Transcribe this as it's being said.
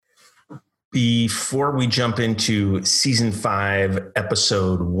Before we jump into season 5,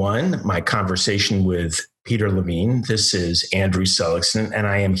 episode 1, my conversation with Peter Levine, this is Andrew Seligson, and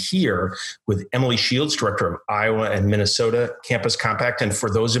I am here with Emily Shields, Director of Iowa and Minnesota Campus Compact. And for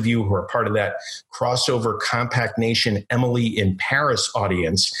those of you who are part of that crossover Compact Nation Emily in Paris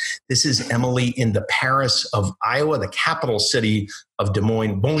audience, this is Emily in the Paris of Iowa, the capital city of Des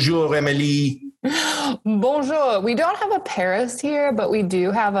Moines. Bonjour, Emily. Bonjour. We don't have a Paris here, but we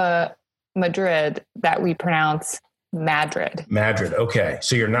do have a Madrid that we pronounce Madrid. Madrid. Okay.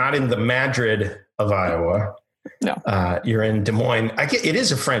 So you're not in the Madrid of Iowa. No. You're in Des Moines. It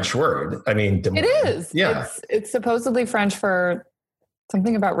is a French word. I mean, Des Moines. It is. Yeah. It's supposedly French for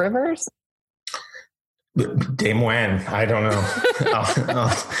something about rivers. Des Moines. I don't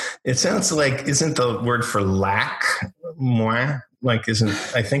know. It sounds like, isn't the word for lac moins? Like,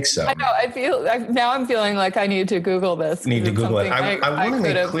 I think so. I know. Now I'm feeling like I need to Google this. Need to Google it. I want to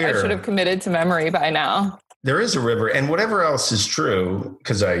make clear. I should have committed to memory by now. There is a river, and whatever else is true,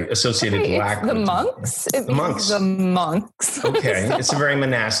 because I associated lac with the monks. The monks. The monks. Okay, so, it's a very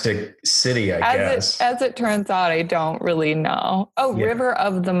monastic city, I guess. As it turns out, I don't really know. Oh, yeah. River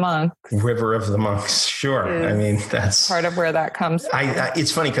of the Monks. River of the Monks. Sure. I mean, that's part of where that comes from.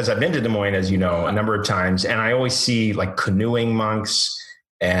 It's funny because I've been to Des Moines, as you know, a number of times, and I always see like canoeing monks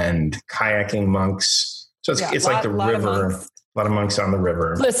and kayaking monks. So it's like the river. A lot of monks on the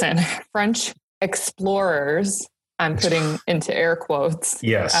river. Listen, French explorers, I'm putting into air quotes,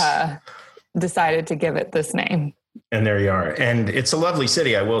 yes, decided to give it this name. And there you are. And it's a lovely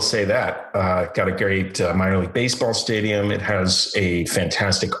city, I will say that. Got a great minor league baseball stadium. It has a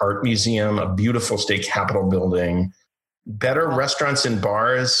fantastic art museum, a beautiful state capitol building, better restaurants and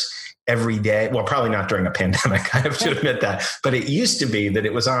bars every day. Well, probably not during a pandemic, I have to admit that. But it used to be that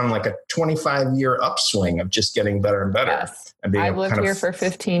it was on like a 25-year upswing of just getting better and better. Yes. I've lived here for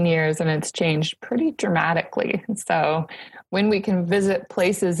 15 years and it's changed pretty dramatically. So when we can visit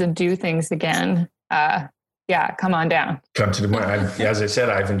places and do things again, come on down. Come to Des Moines. As I said,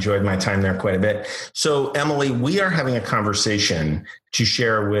 I've enjoyed my time there quite a bit. So Emily, we are having a conversation to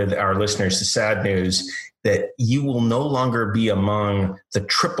share with our listeners the sad news that you will no longer be among the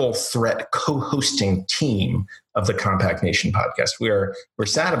triple threat co-hosting team of the Compact Nation podcast. We're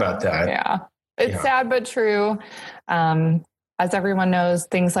sad about that. Yeah, it's sad but true. As everyone knows,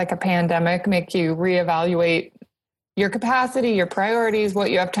 things like a pandemic make you reevaluate your capacity, your priorities,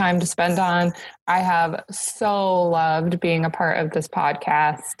 what you have time to spend on. I have so loved being a part of this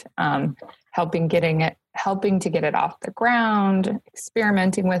podcast, helping to get it off the ground,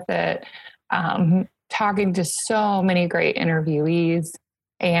 experimenting with it, talking to so many great interviewees.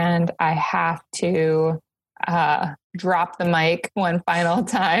 And I have to drop the mic one final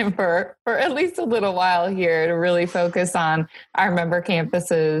time for at least a little while here to really focus on our member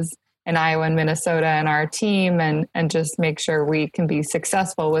campuses in Iowa and Minnesota and our team and just make sure we can be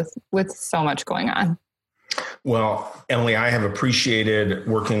successful with so much going on. Well, Emily, I have appreciated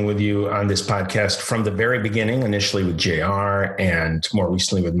working with you on this podcast from the very beginning, initially with JR and more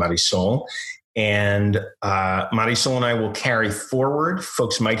recently with Marisol. And Marisol and I will carry forward.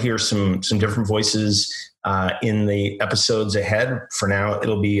 Folks might hear some different voices in the episodes ahead. For now,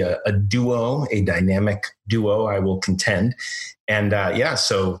 it'll be a duo, a dynamic duo, I will contend. And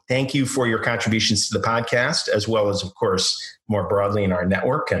so thank you for your contributions to the podcast, as well as, of course, more broadly in our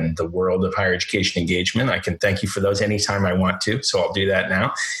network and the world of higher education engagement. I can thank you for those anytime I want to, so I'll do that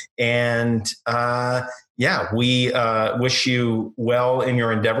now. And we wish you well in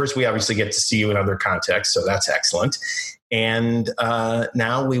your endeavors. We obviously get to see you in other contexts, so that's excellent. And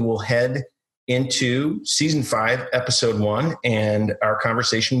now we will head into season 5, episode 1, and our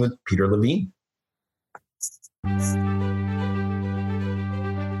conversation with Peter Levine.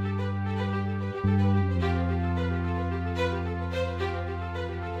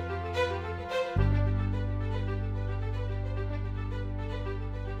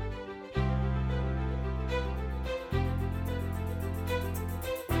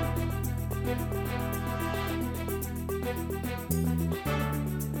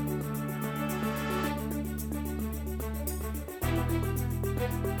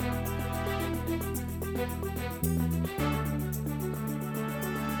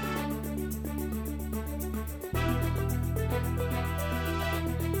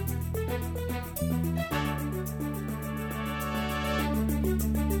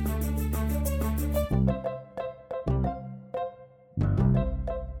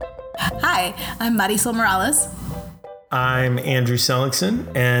 Hi, I'm Marisol Morales. I'm Andrew Seligson,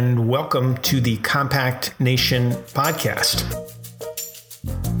 and welcome to the Compact Nation podcast.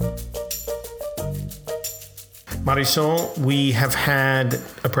 Marisol, we have had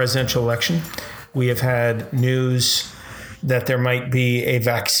a presidential election. We have had news that there might be a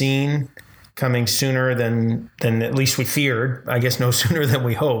vaccine coming sooner than at least we feared. I guess no sooner than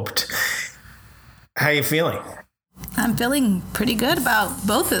we hoped. How are you feeling? I'm feeling pretty good about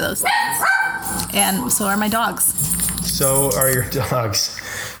both of those things. And so are my dogs. So are your dogs.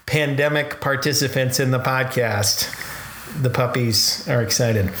 Pandemic participants in the podcast. The puppies are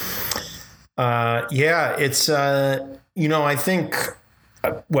excited. It's, I think,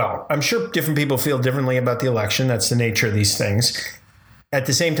 I'm sure different people feel differently about the election. That's the nature of these things. At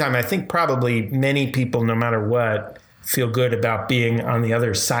the same time, I think probably many people, no matter what, feel good about being on the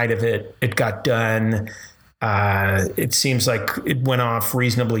other side of it. It got done. It seems like it went off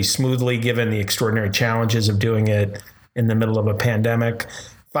reasonably smoothly given the extraordinary challenges of doing it in the middle of a pandemic.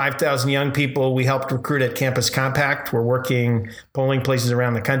 5,000 young people we helped recruit at Campus Compact. We're working polling places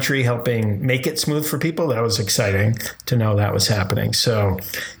around the country, helping make it smooth for people. That was exciting to know that was happening. So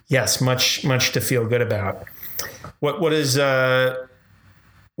yes, much to feel good about.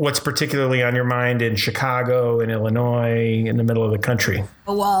 What's particularly on your mind in Chicago, in Illinois, in the middle of the country?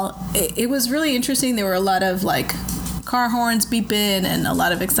 Well, it was really interesting. There were a lot of car horns beeping and a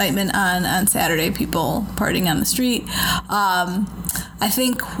lot of excitement on Saturday, people partying on the street. I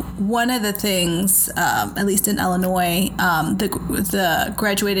think one of the things, at least in Illinois, the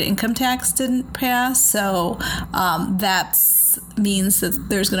graduated income tax didn't pass. So that means that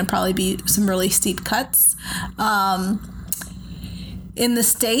there's going to probably be some really steep cuts in the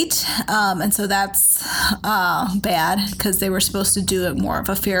state. And so that's bad because they were supposed to do it more of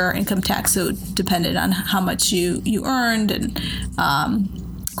a fair income tax. So it depended on how much you earned and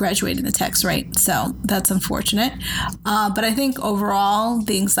graduating the tax rate. So that's unfortunate. But I think overall,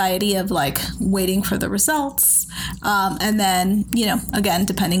 the anxiety of waiting for the results and then, again,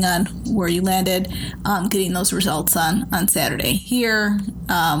 depending on where you landed, getting those results on Saturday. Here,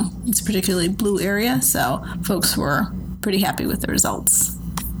 it's a particularly blue area. So folks were pretty happy with the results.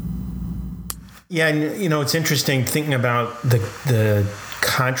 Yeah, and it's interesting thinking about the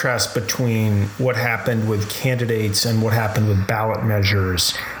contrast between what happened with candidates and what happened with ballot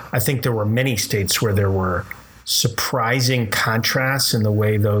measures. I think there were many states where there were surprising contrasts in the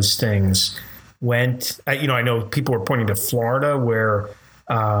way those things went. I know people were pointing to Florida where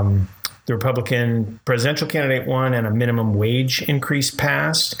the Republican presidential candidate won and a minimum wage increase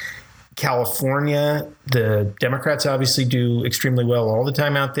passed. California, the Democrats obviously do extremely well all the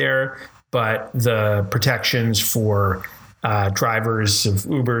time out there, but the protections for drivers of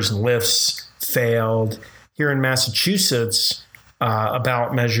Ubers and Lyfts failed. Here in Massachusetts, a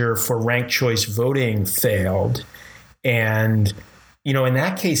ballot measure for ranked choice voting failed. And, in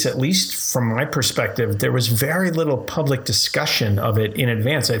that case, at least from my perspective, there was very little public discussion of it in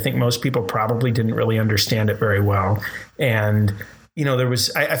advance. I think most people probably didn't really understand it very well. And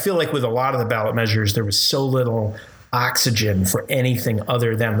I feel like with a lot of the ballot measures, there was so little oxygen for anything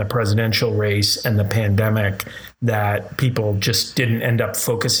other than the presidential race and the pandemic that people just didn't end up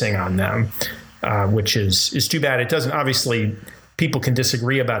focusing on them, which is too bad. It doesn't, obviously, people can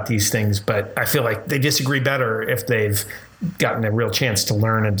disagree about these things, but I feel like they disagree better if they've gotten a real chance to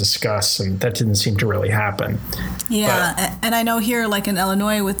learn and discuss, and that didn't seem to really happen. Yeah, and I know here, in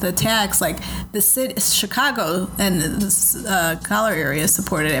Illinois with the tax, the city, Chicago and this collar area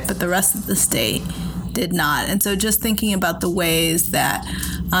supported it, but the rest of the state did not. And so just thinking about the ways that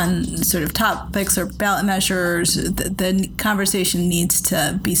on sort of topics or ballot measures, the conversation needs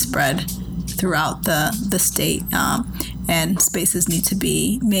to be spread throughout the state, and spaces need to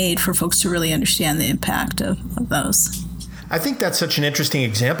be made for folks to really understand the impact of those. I think that's such an interesting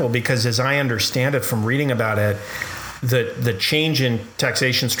example because as I understand it from reading about it, the change in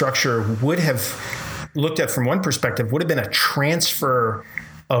taxation structure would have looked at from one perspective, would have been a transfer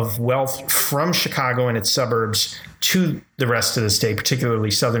of wealth from Chicago and its suburbs to the rest of the state,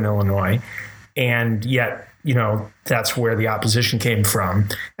 particularly Southern Illinois. And yet, that's where the opposition came from.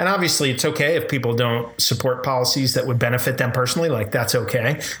 And obviously it's okay if people don't support policies that would benefit them personally, that's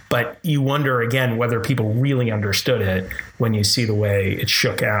okay. But you wonder again, whether people really understood it when you see the way it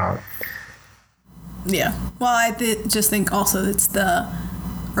shook out. Yeah. Well, I just think also it's the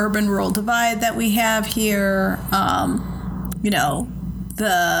urban-rural divide that we have here.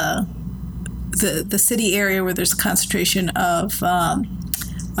 The city area where there's a concentration of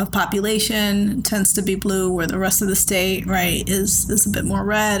population tends to be blue, where the rest of the state, right, is a bit more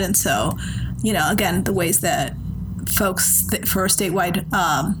red. And so, again, the ways that folks for a statewide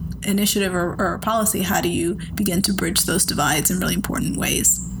initiative or policy, how do you begin to bridge those divides in really important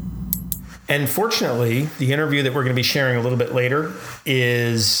ways? And fortunately, the interview that we're going to be sharing a little bit later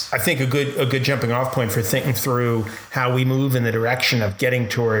is, I think, a good jumping off point for thinking through how we move in the direction of getting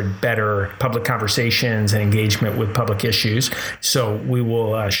toward better public conversations and engagement with public issues. So we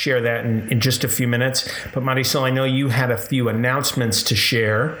will share that in just a few minutes. But Marisol, I know you had a few announcements to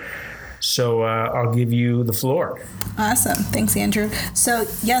share. So I'll give you the floor. Awesome. Thanks, Andrew. So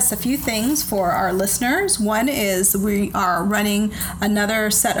yes, a few things for our listeners. One is we are running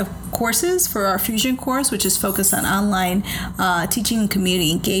another set of courses for our Fusion course, which is focused on online teaching and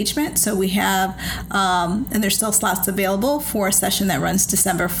community engagement. So we have, and there's still slots available for a session that runs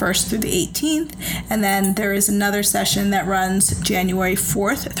December 1st through the 18th. And then there is another session that runs January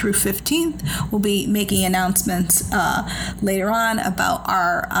 4th through 15th. We'll be making announcements later on about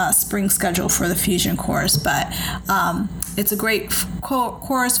our spring schedule for the Fusion course, but it's a great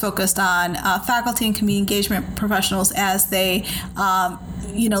course focused on faculty and community engagement professionals as they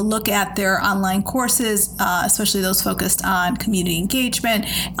look at their online courses, especially those focused on community engagement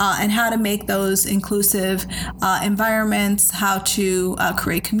and how to make those inclusive environments, how to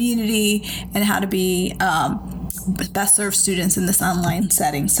create community, and how to be best serve students in this online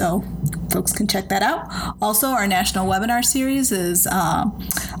setting. So folks can check that out. Also, our national webinar series is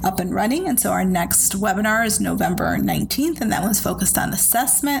up and running. And so our next webinar is November 19th, and that one's focused on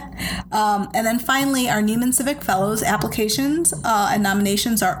assessment. And then finally, our Neiman Civic Fellows applications and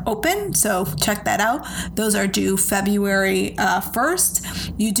nominations are open. So check that out. Those are due February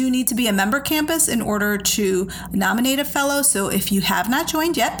 1st. You do need to be a member campus in order to nominate a fellow. So if you have not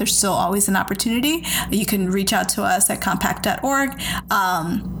joined yet, there's still always an opportunity. You can reach out to us at compact.org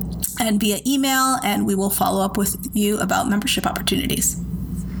and via email, and we will follow up with you about membership opportunities.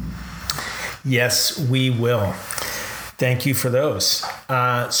 Yes, we will. Thank you for those.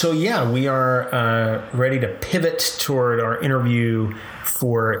 We are ready to pivot toward our interview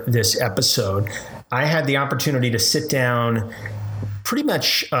for this episode. I had the opportunity to sit down pretty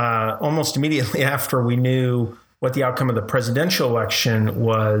much almost immediately after we knew what the outcome of the presidential election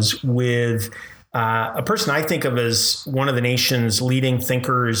was with a person I think of as one of the nation's leading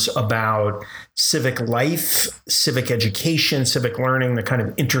thinkers about civic life, civic education, civic learning, the kind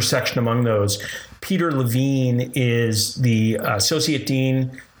of intersection among those. Peter Levine is the Associate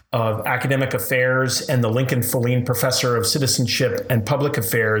Dean of Academic Affairs and the Lincoln Filene Professor of Citizenship and Public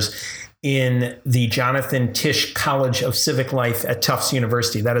Affairs in the Jonathan Tisch College of Civic Life at Tufts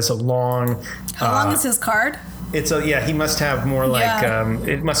University. That is a long... How long is his card? He must have more like,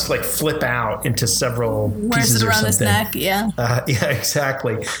 it must like flip out into several pieces or something. Wears it around his neck, yeah,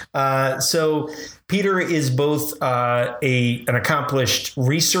 exactly. So Peter is both an accomplished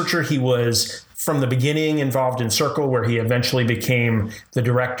researcher. He was from the beginning involved in Circle, where he eventually became the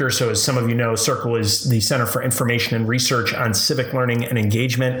director. So as some of you know, Circle is the Center for Information and Research on Civic Learning and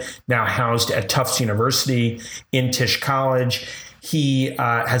Engagement, now housed at Tufts University in Tisch College. He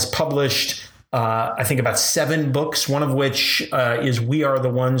has published I think about 7 books, one of which is We Are the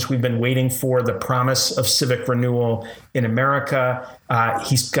Ones We've Been Waiting For, The Promise of Civic Renewal in America.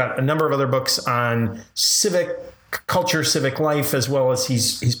 He's got a number of other books on civic culture, civic life, as well as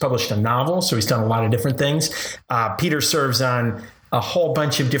he's published a novel. So he's done a lot of different things. Peter serves on a whole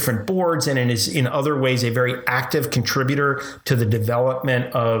bunch of different boards and is in other ways a very active contributor to the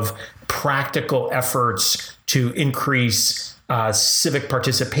development of practical efforts to increase civic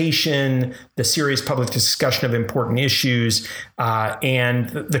participation, the serious public discussion of important issues, and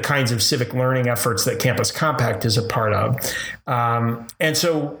the kinds of civic learning efforts that Campus Compact is a part of. And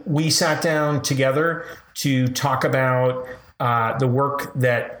so we sat down together to talk about the work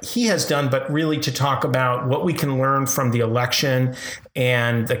that he has done, but really to talk about what we can learn from the election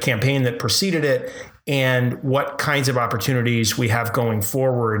and the campaign that preceded it, and what kinds of opportunities we have going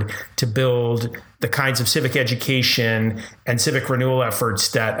forward to build the kinds of civic education and civic renewal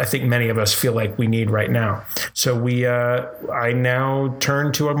efforts that I think many of us feel like we need right now. So I now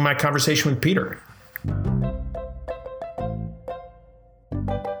turn to my conversation with Peter.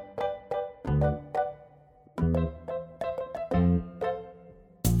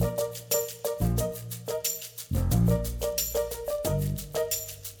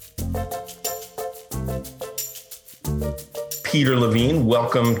 Peter Levine,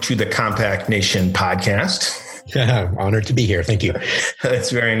 welcome to the Compact Nation podcast. Honored to be here. Thank you.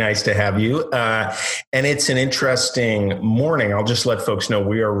 It's very nice to have you. And it's an interesting morning. I'll just let folks know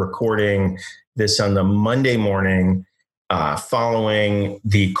we are recording this on the Monday morning following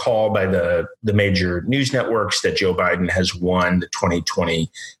the call by the major news networks that Joe Biden has won the 2020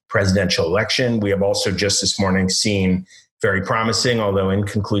 presidential election. We have also just this morning seen very promising, although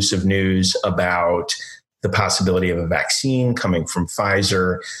inconclusive news about the possibility of a vaccine coming from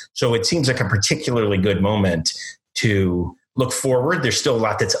Pfizer. So it seems like a particularly good moment to look forward. There's still a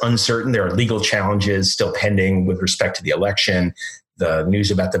lot that's uncertain. There are legal challenges still pending with respect to the election. The news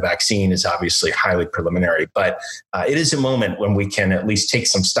about the vaccine is obviously highly preliminary, but it is a moment when we can at least take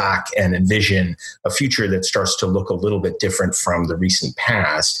some stock and envision a future that starts to look a little bit different from the recent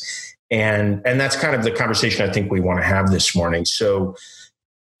past. And that's kind of the conversation I think we want to have this morning. So,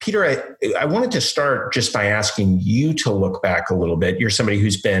 Peter, I wanted to start just by asking you to look back a little bit. You're somebody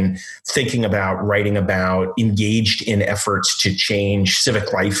who's been thinking about, writing about, engaged in efforts to change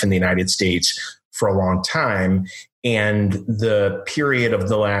civic life in the United States for a long time. And the period of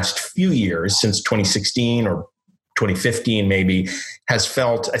the last few years, since 2016 or 2015 maybe, has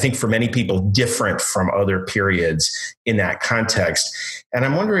felt, I think for many people, different from other periods in that context. And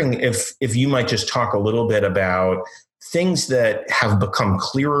I'm wondering if you might just talk a little bit about things that have become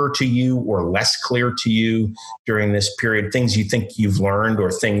clearer to you or less clear to you during this period, things you think you've learned or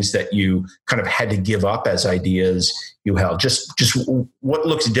things that you kind of had to give up as ideas you held. Just what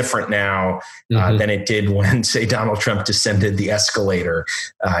looks different now than it did when, say, Donald Trump descended the escalator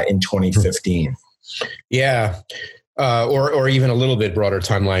in 2015. Yeah. Or even a little bit broader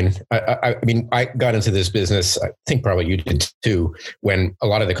timeline. I mean, I got into this business, I think probably you did too, when a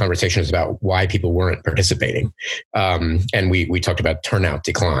lot of the conversation was about why people weren't participating. And we talked about turnout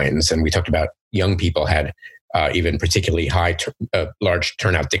declines, and we talked about young people had even particularly high, large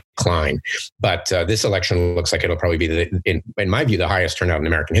turnout decline. But this election looks like it'll probably be, in my view, the highest turnout in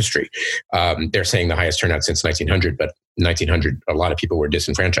American history. They're saying the highest turnout since 1900, but 1900, a lot of people were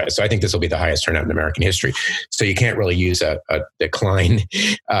disenfranchised. So I think this will be the highest turnout in American history. So you can't really use a decline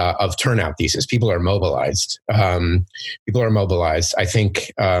of turnout thesis. People are mobilized. I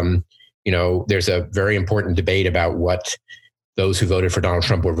think, there's a very important debate about what those who voted for Donald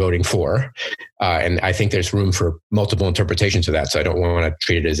Trump were voting for. And I think there's room for multiple interpretations of that. So I don't want to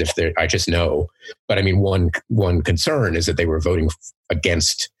treat it as if I just know. But I mean, one concern is that they were voting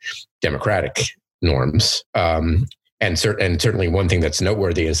against democratic norms. And certainly one thing that's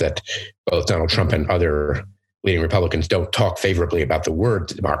noteworthy is that both Donald Trump and other leading Republicans don't talk favorably about the word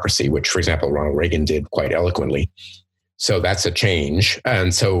democracy, which, for example, Ronald Reagan did quite eloquently. So that's a change.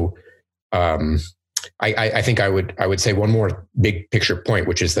 And so I think I would say one more big picture point,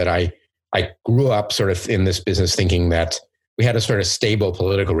 which is that I grew up sort of in this business thinking that we had a sort of stable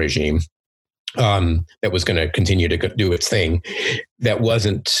political regime that was going to continue to do its thing, that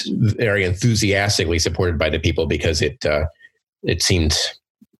wasn't very enthusiastically supported by the people because it seemed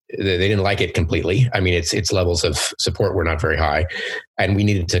they didn't like it completely. I mean, its levels of support were not very high, and we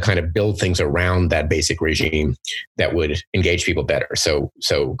needed to kind of build things around that basic regime that would engage people better. So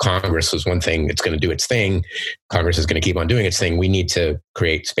Congress was one thing; it's going to do its thing. Congress is going to keep on doing its thing. We need to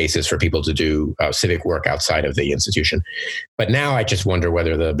create spaces for people to do civic work outside of the institution. But now I just wonder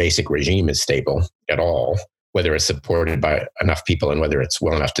whether the basic regime is stable at all, whether it's supported by enough people, and whether it's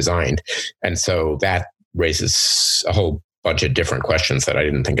well enough designed. And so that raises a whole bunch of different questions that I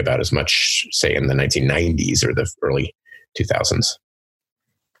didn't think about as much, say, in the 1990s or the early 2000s.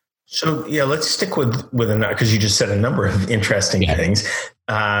 So, yeah, let's stick with because you just said a number of interesting things.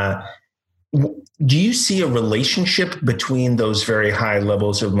 Do you see a relationship between those very high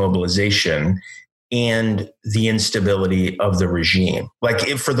levels of mobilization and the instability of the regime? Like,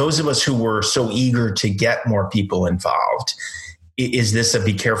 for those of us who were so eager to get more people involved, is this a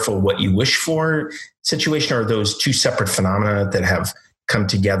be careful what you wish for situation, or are those two separate phenomena that have come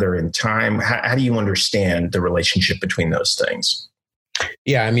together in time? How do you understand the relationship between those things?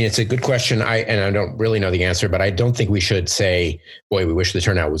 Yeah, I mean, it's a good question. I don't really know the answer, but I don't think we should say, boy, we wish the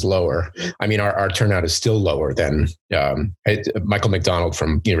turnout was lower. I mean, our turnout is still lower than Michael McDonald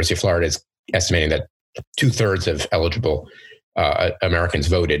from University of Florida is estimating that 2/3 of eligible Americans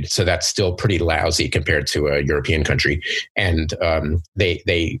voted. So that's still pretty lousy compared to a European country. And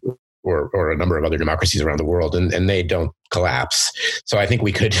they or a number of other democracies around the world, and they don't collapse. So I think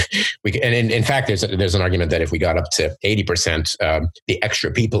we could, and in fact, there's an argument that if we got up to 80%, the extra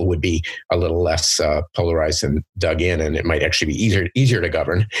people would be a little less polarized and dug in, and it might actually be easier to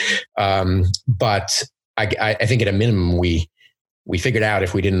govern. But I think at a minimum, we figured out,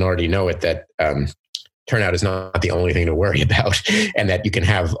 if we didn't already know it, that turnout is not the only thing to worry about, and that you can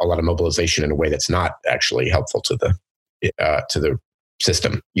have a lot of mobilization in a way that's not actually helpful to the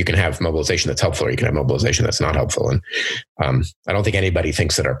system. You can have mobilization that's helpful, or you can have mobilization that's not helpful. And I don't think anybody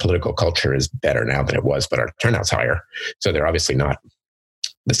thinks that our political culture is better now than it was, but our turnout's higher. So they're obviously not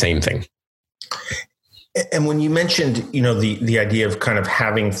the same thing. And when you mentioned, the idea of kind of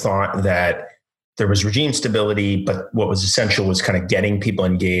having thought that there was regime stability, but what was essential was kind of getting people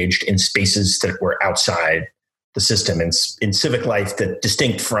engaged in spaces that were outside the system and in civic life that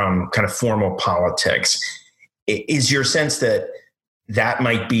distinct from kind of formal politics. Is your sense that that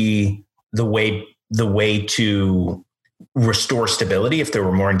might be the way to restore stability if there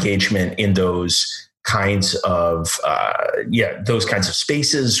were more engagement in those kinds of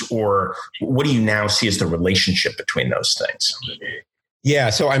spaces, or what do you now see as the relationship between those things?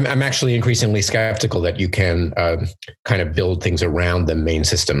 Yeah, so I'm actually increasingly skeptical that you can kind of build things around the main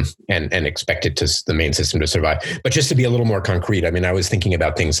system and expect the main system to survive. But just to be a little more concrete, I mean, I was thinking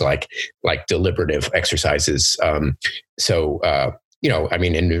about things like deliberative exercises. I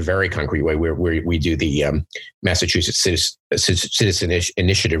mean, in a very concrete way, we do the Massachusetts Citizen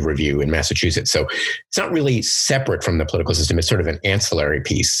Initiative Review in Massachusetts. So it's not really separate from the political system; it's sort of an ancillary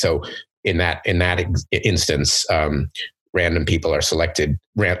piece. So in that instance, random people are selected.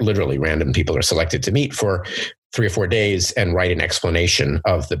 Literally, random people are selected to meet for 3 or 4 days and write an explanation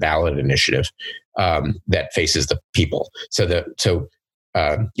of the ballot initiative that faces the people. So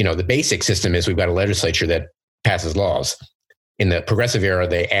the basic system is we've got a legislature that passes laws. In the progressive era,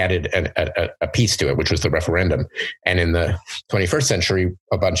 they added a piece to it, which was the referendum. And in the 21st century,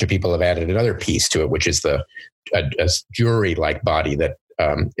 a bunch of people have added another piece to it, which is a jury-like body that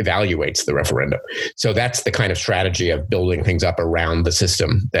evaluates the referendum. So that's the kind of strategy of building things up around the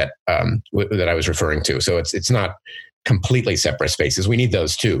system that I was referring to. So it's not completely separate spaces. We need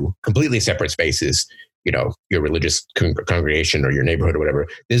those too. Completely separate spaces, your religious congregation or your neighborhood or whatever.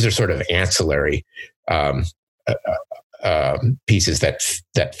 These are sort of ancillary pieces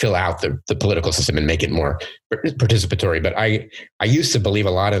that fill out the political system and make it more participatory. But I used to believe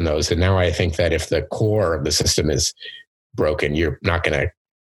a lot in those, and now I think that if the core of the system is broken, you're not going to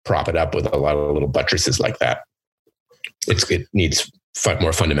prop it up with a lot of little buttresses like that. It needs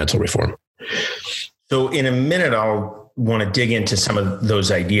more fundamental reform. So in a minute, I'll want to dig into some of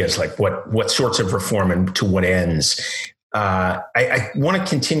those ideas, like what sorts of reform and to what ends. I want to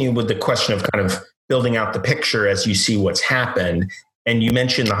continue with the question of kind of building out the picture as you see what's happened. And you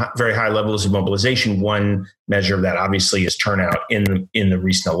mentioned the very high levels of mobilization. One measure of that obviously is turnout in the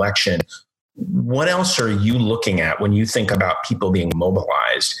recent election. What else are you looking at when you think about people being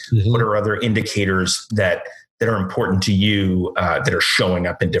mobilized? Mm-hmm. What are other indicators that are important to you that are showing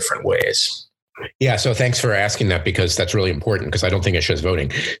up in different ways? Yeah, so thanks for asking that, because that's really important, because I don't think it shows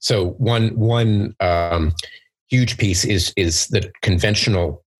voting. So one huge piece is the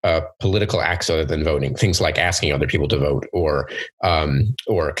conventional political acts other than voting, things like asking other people to vote, or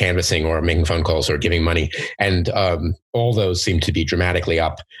canvassing, or making phone calls, or giving money. And all those seem to be dramatically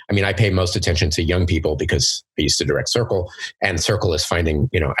up. I mean, I pay most attention to young people because I used to direct Circle, and Circle is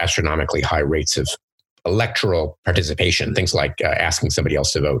finding, astronomically high rates of electoral participation, things like asking somebody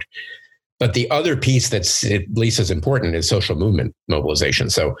else to vote. But the other piece that's at least as important is social movement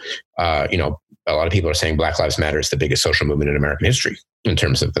mobilization. So, a lot of people are saying Black Lives Matter is the biggest social movement in American history in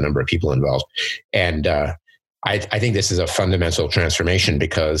terms of the number of people involved. And I think this is a fundamental transformation,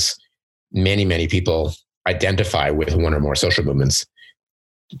 because many, many people identify with one or more social movements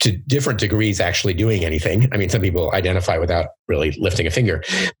to different degrees actually doing anything. I mean, some people identify without really lifting a finger,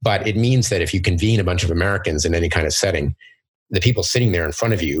 but it means that if you convene a bunch of Americans in any kind of setting, the people sitting there in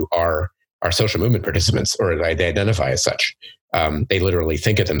front of you are social movement participants, or they identify as such. They literally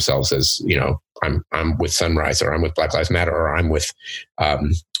think of themselves as, I'm with Sunrise, or I'm with Black Lives Matter, or I'm with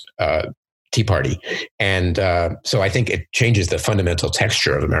Tea Party. And so I think it changes the fundamental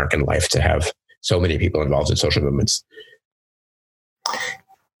texture of American life to have so many people involved in social movements.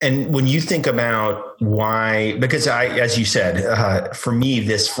 And when you think about why, because as you said, for me,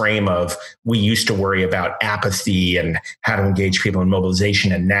 this frame of we used to worry about apathy and how to engage people in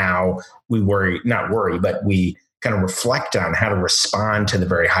mobilization, and now we not worry, but we kind of reflect on how to respond to the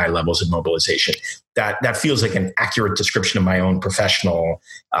very high levels of mobilization. That feels like an accurate description of my own professional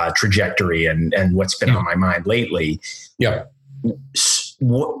trajectory and what's been on my mind lately. Yeah.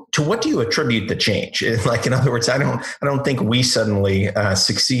 To what do you attribute the change? Like, in other words, I don't think we suddenly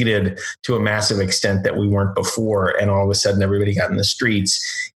succeeded to a massive extent that we weren't before, and all of a sudden everybody got in the streets,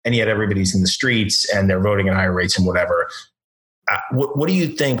 and yet everybody's in the streets and they're voting at higher rates and whatever. What do you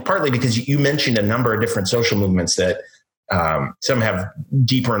think? Partly because you mentioned a number of different social movements that some have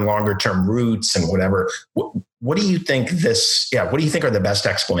deeper and longer term roots and whatever. What do you think what do you think are the best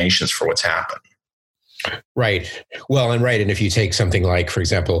explanations for what's happened? Right. Well, and if you take something like, for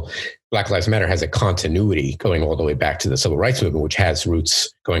example, Black Lives Matter has a continuity going all the way back to the civil rights movement, which has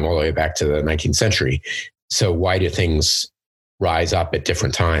roots going all the way back to the 19th century. So why do things rise up at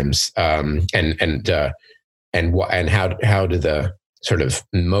different times? And how do the sort of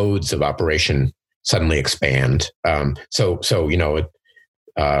modes of operation suddenly expand. So the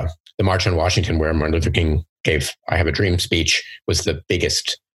March on Washington, where Martin Luther King gave "I Have a Dream" speech, was the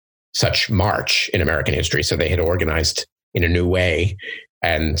biggest such march in American history. So they had organized in a new way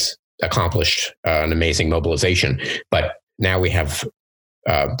and accomplished an amazing mobilization. But now we have,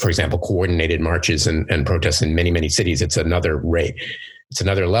 for example, coordinated marches and protests in many, many cities. It's another rate. It's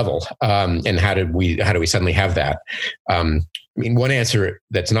another level. And how do we suddenly have that? One answer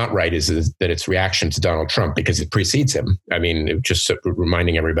that's not right is that it's reaction to Donald Trump because it precedes him. Just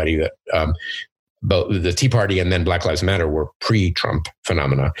reminding everybody that both the Tea Party and then Black Lives Matter were pre-Trump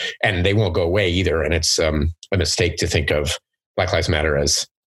phenomena, and they won't go away either. And it's a mistake to think of Black Lives Matter as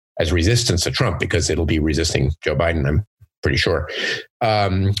resistance to Trump, because it'll be resisting Joe Biden, I'm pretty sure.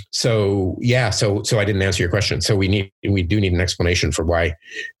 So I didn't answer your question. So we do need an explanation for why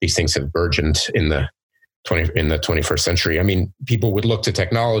these things have burgeoned in the 21st century. People would look to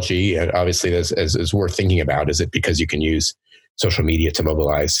technology, and obviously as worth thinking about. Is it because you can use social media to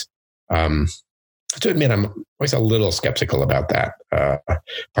mobilize? To admit, I'm always a little skeptical about that,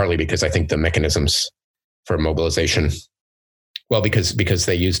 partly because I think the mechanisms for mobilization, well, because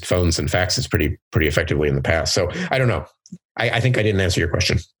they used phones and faxes pretty effectively in the past. So I don't know. I think I didn't answer your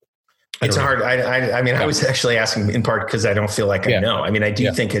question. It's hard. I was actually asking in part because I don't feel like I know. I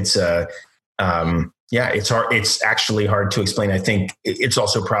do think it's it's hard. It's actually hard to explain. I think it's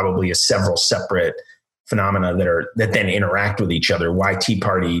also probably several separate phenomena that then interact with each other. Why Tea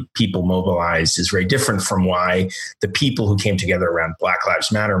Party people mobilized is very different from why the people who came together around Black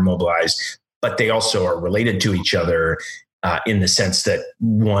Lives Matter mobilized, but they also are related to each other in the sense that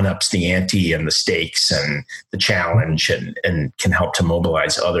one ups the ante and the stakes and the challenge and can help to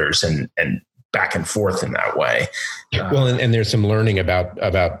mobilize others and back and forth in that way. Well, and there's some learning about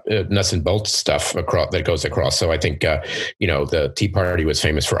nuts and bolts stuff that goes across. So I think, the Tea Party was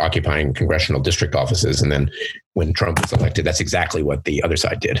famous for occupying congressional district offices. And then when Trump was elected, that's exactly what the other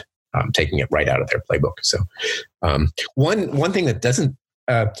side did, taking it right out of their playbook. So one thing that doesn't,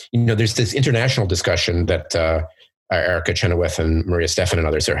 there's this international discussion that Erica Chenoweth and Maria Stephan and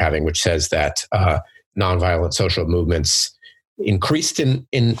others are having, which says that nonviolent social movements increased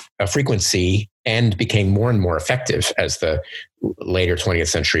in frequency and became more and more effective as the 20th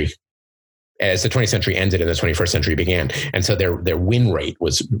century ended and the 21st century began. And so their win rate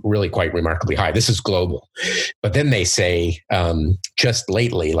was really quite remarkably high. This is global. But then they say just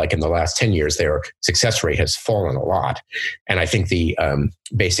lately, like in the last 10 years, their success rate has fallen a lot. And I think the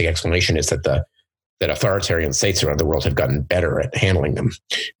basic explanation is that authoritarian states around the world have gotten better at handling them,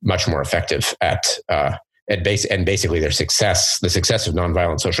 much more effective and basically the success of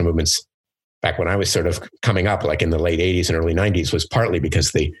nonviolent social movements back when I was sort of coming up, like in the late 80s and early 90s, was partly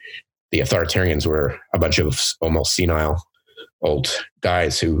because the authoritarians were a bunch of almost senile old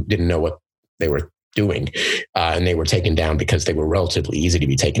guys who didn't know what they were doing. And they were taken down because they were relatively easy to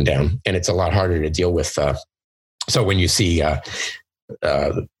be taken down. And it's a lot harder to deal with. So when you see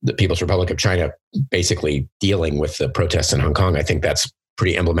the People's Republic of China basically dealing with the protests in Hong Kong, I think that's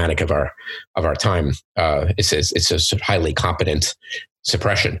pretty emblematic of our time. It's a highly competent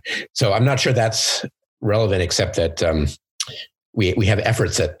suppression. So I'm not sure that's relevant, except that we have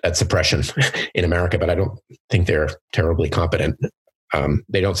efforts at suppression in America, but I don't think they're terribly competent.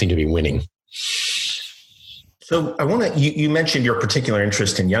 They don't seem to be winning. So I want to, you mentioned your particular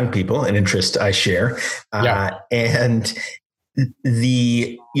interest in young people, an interest I share. And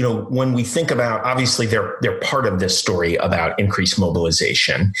when we think about, obviously they're part of this story about increased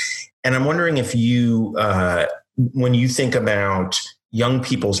mobilization. And I'm wondering if you, when you think about young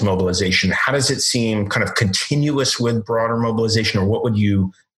people's mobilization, how does it seem kind of continuous with broader mobilization, or what would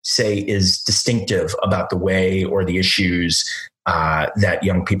you say is distinctive about the way or the issues that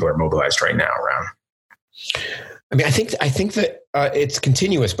young people are mobilized right now around? I think that it's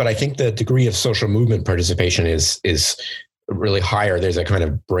continuous, but I think the degree of social movement participation is really higher. There's a kind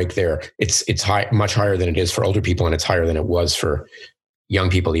of break there. It's high, much higher than it is for older people, and it's higher than it was for young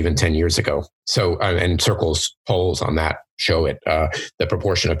people even 10 years ago. So, and Circle's polls on that show it. The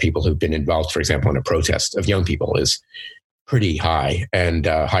proportion of people who've been involved, for example, in a protest of young people is pretty high and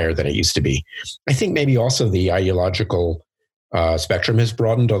higher than it used to be. I think maybe also the ideological spectrum has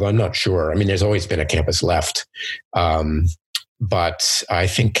broadened, although I'm not sure. I mean, there's always been a campus left, but I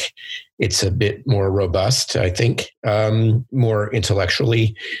think it's a bit more robust. I think more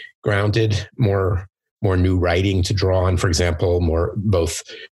intellectually grounded, more new writing to draw on, for example, more both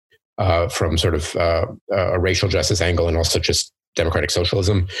from sort of a racial justice angle and also just democratic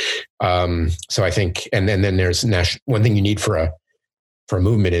socialism. So I think, and then there's one thing you need for a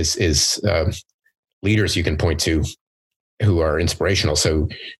movement is leaders you can point to who are inspirational. So,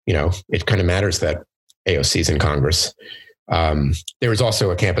 it kind of matters that AOC is in Congress. There is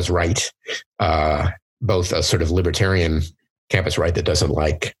also a campus right, both a sort of libertarian campus right that doesn't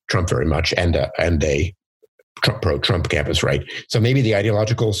like Trump very much, and a pro-Trump campus right. So maybe the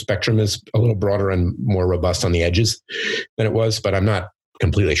ideological spectrum is a little broader and more robust on the edges than it was, but I'm not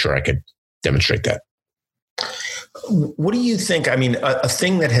completely sure I could demonstrate that. What do you think? I mean, a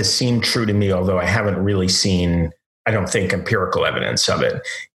thing that has seemed true to me, although I haven't really seen, I don't think, empirical evidence of it,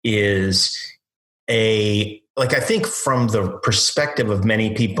 is I think from the perspective of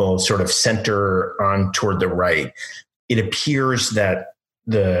many people sort of center on toward the right, it appears that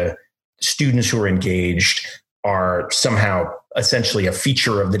the students who are engaged are somehow essentially a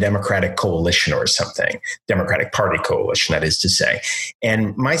feature of the Democratic coalition or something, Democratic Party coalition, that is to say.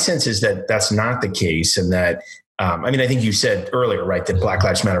 And my sense is that that's not the case, and that I think you said earlier, right, that Black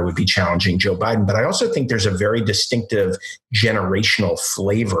Lives Matter would be challenging Joe Biden, but I also think there's a very distinctive generational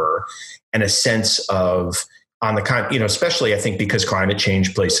flavor and a sense of especially I think because climate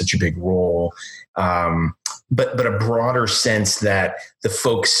change plays such a big role, but a broader sense that the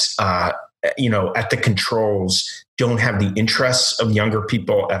folks, at the controls don't have the interests of younger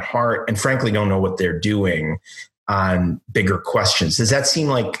people at heart, and frankly don't know what they're doing on bigger questions. Does that seem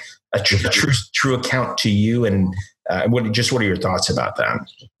like a true account to you? And what are your thoughts about that?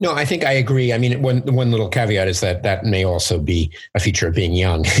 No, I think I agree. I mean, one little caveat is that may also be a feature of being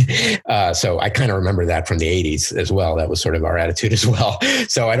young. So I kind of remember that from the 80s as well. That was sort of our attitude as well.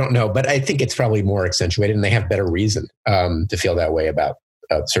 So I don't know, but I think it's probably more accentuated, and they have better reason to feel that way about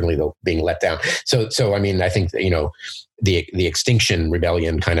certainly being let down. So I mean, I think that, the Extinction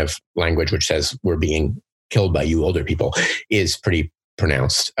Rebellion kind of language, which says we're being killed by you older people, is pretty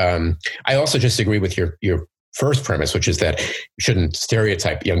pronounced. I also just agree with your first premise, which is that you shouldn't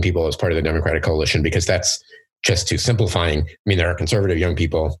stereotype young people as part of the Democratic coalition, because that's just too simplifying. I mean, there are conservative young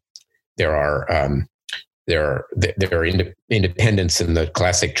people. There are independents in the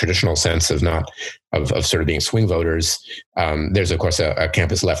classic traditional sense of sort of being swing voters. There's of course a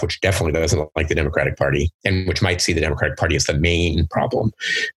campus left which definitely doesn't like the Democratic Party, and which might see the Democratic Party as the main problem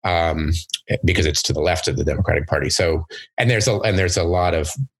because it's to the left of the Democratic Party. So and there's a lot of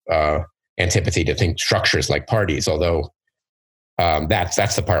antipathy to think structures like parties, although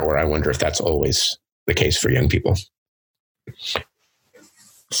that's the part where I wonder if that's always the case for young people.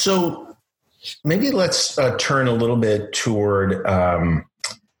 So maybe let's turn a little bit toward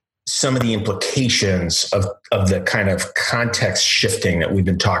some of the implications of the kind of context shifting that we've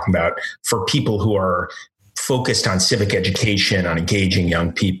been talking about for people who are focused on civic education, on engaging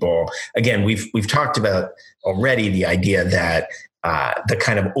young people. Again, we've talked about already the idea that the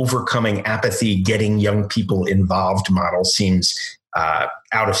kind of overcoming apathy, getting young people involved model seems out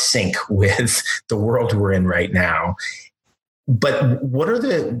of sync with the world we're in right now. But what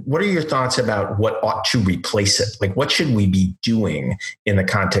are your thoughts about what ought to replace it? Like, what should we be doing in the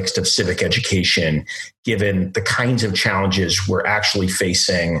context of civic education, given the kinds of challenges we're actually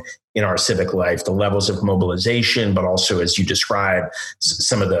facing in our civic life, the levels of mobilization, but also, as you describe,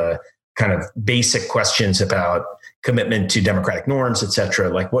 some of the kind of basic questions about commitment to democratic norms, et cetera?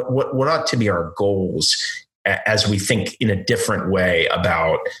 Like, what ought to be our goals as we think in a different way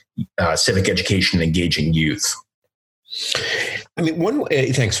about civic education and engaging youth? I mean,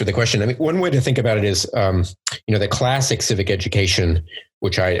 thanks for the question. I mean, one way to think about it is, the classic civic education,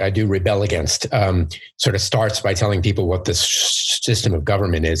 which I do rebel against, sort of starts by telling people what the system of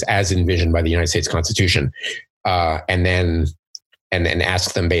government is as envisioned by the United States Constitution, and then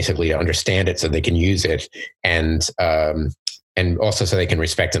ask them basically to understand it so they can use it, and also so they can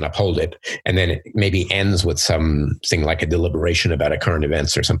respect and uphold it. And then it maybe ends with something like a deliberation about a current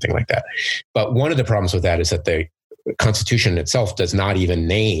events or something like that. But one of the problems with that is that the Constitution itself does not even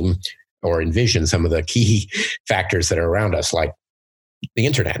name or envision some of the key factors that are around us, like the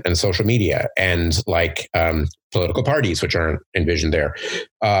internet and social media, and like political parties, which aren't envisioned there,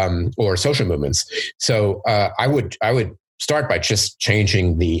 or social movements. So I would start by just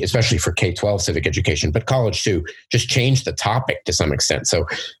changing especially for K-12 civic education, but college too, just change the topic to some extent. So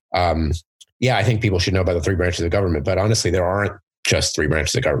I think people should know about the three branches of government, but honestly, there aren't just three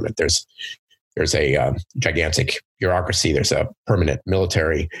branches of government. There's a gigantic bureaucracy. There's a permanent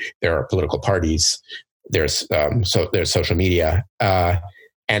military. There are political parties. There's social media,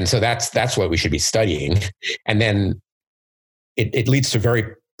 and so that's what we should be studying. And then it leads to very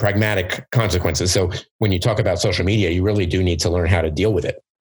pragmatic consequences. So when you talk about social media, you really do need to learn how to deal with it.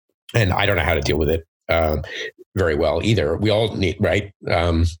 And I don't know how to deal with it very well either. We all need, right?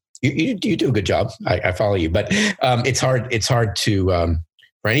 You do a good job. I follow you, but it's hard to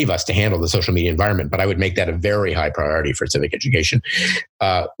for any of us to handle the social media environment, but I would make that a very high priority for civic education.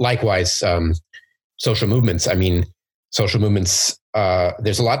 Likewise, social movements. I mean, social movements,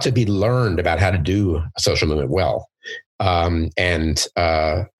 there's a lot to be learned about how to do a social movement well. I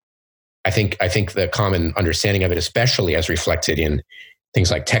think the common understanding of it, especially as reflected in things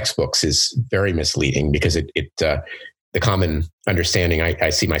like textbooks, is very misleading, because the common understanding I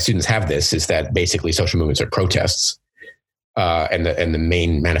see my students have this is that basically social movements are protests, and the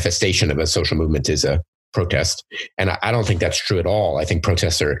main manifestation of a social movement is a protest. And I don't think that's true at all. I think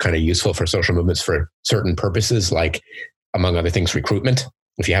protests are kind of useful for social movements for certain purposes, like, among other things, recruitment.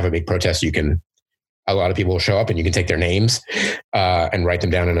 If you have a big protest, a lot of people will show up and you can take their names and write them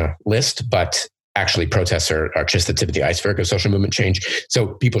down in a list. But actually, protests are just the tip of the iceberg of social movement change.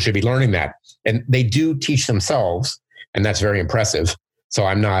 So people should be learning that. And they do teach themselves, and that's very impressive. So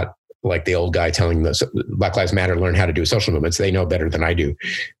I'm not like the old guy telling the Black Lives Matter learn how to do social movements. They know better than I do.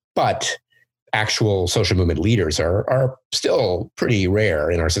 But actual social movement leaders are still pretty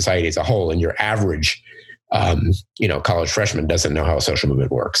rare in our society as a whole. And your average college freshman doesn't know how a social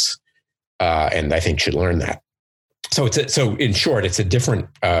movement works. And I think should learn that. So in short, it's a different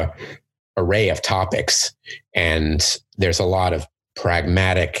array of topics, and there's a lot of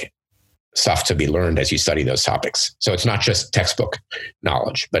pragmatic stuff to be learned as you study those topics. So it's not just textbook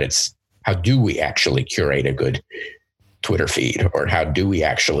knowledge, but it's how do we actually curate a good Twitter feed, or how do we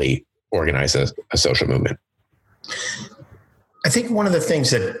actually organize a social movement? I think one of the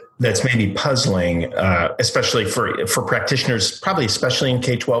things that's maybe puzzling, especially for practitioners, probably especially in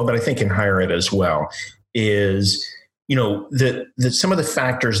K-12, but I think in higher ed as well, is, some of the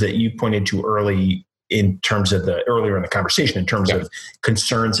factors that you pointed to earlier in the conversation, in terms of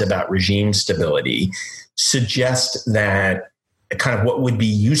concerns about regime stability, suggest that kind of what would be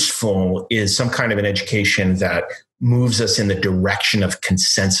useful is some kind of an education that moves us in the direction of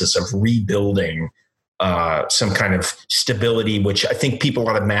consensus, of rebuilding some kind of stability, which I think people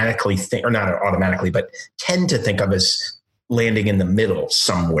automatically think, or not automatically, but tend to think of as landing in the middle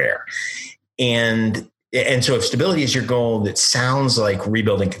somewhere. And so if stability is your goal, that sounds like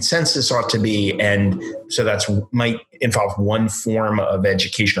rebuilding consensus ought to be. And so that's might involve one form of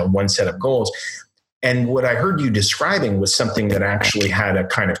education or one set of goals. And what I heard you describing was something that actually had a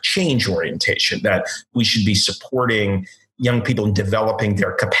kind of change orientation, that we should be supporting young people in developing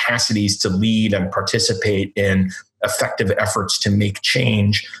their capacities to lead and participate in effective efforts to make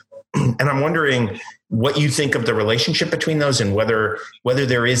change. And I'm wondering what you think of the relationship between those, and whether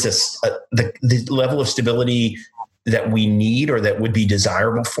there is the level of stability that we need, or that would be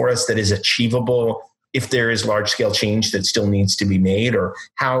desirable for us, that is achievable if there is large scale change that still needs to be made, or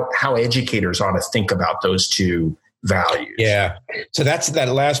how educators ought to think about those two values. Yeah. So that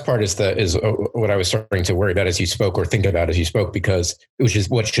last part is what I was starting to worry about as you spoke, or think about as you spoke, which is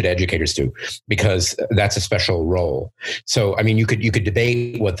what should educators do? Because that's a special role. So, I mean, you could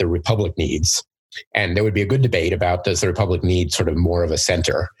debate what the Republic needs, and there would be a good debate about, does the Republic need sort of more of a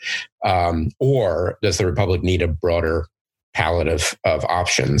center, or does the Republic need a broader palette of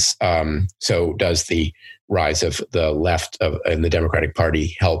options? So does the rise of the left in the Democratic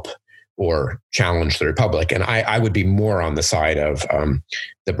Party help or challenge the Republic? And I would be more on the side of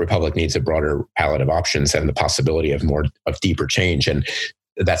the Republic needs a broader palette of options and the possibility of deeper change, and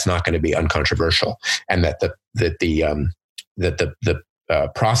that's not going to be uncontroversial, and that the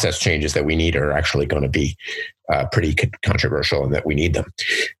process changes that we need are actually going to be pretty controversial, and that we need them.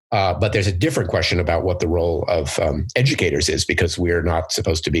 But there's a different question about what the role of educators is, because we're not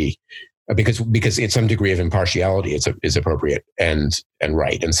supposed to be, because it's some degree of impartiality is appropriate and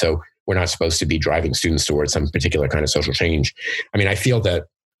right. And so we're not supposed to be driving students towards some particular kind of social change. I mean, I feel that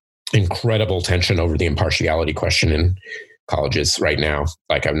incredible tension over the impartiality question in colleges right now,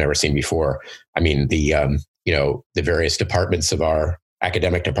 like I've never seen before. I mean, the various departments of our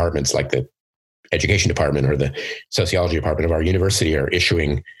academic departments, like the education department or the sociology department of our university, are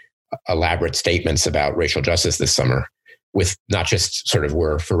issuing elaborate statements about racial justice this summer, with not just sort of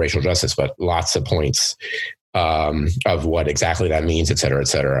we're for racial justice, but lots of points of what exactly that means, et cetera, et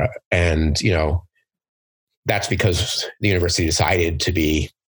cetera. And, that's because the university decided to be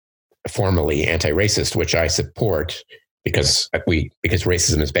formally anti-racist, which I support, because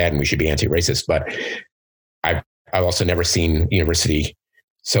racism is bad and we should be anti-racist. But I've also never seen university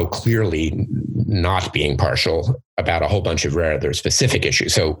so clearly not being partial about a whole bunch of rather specific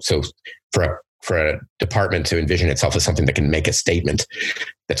issues. So for a department to envision itself as something that can make a statement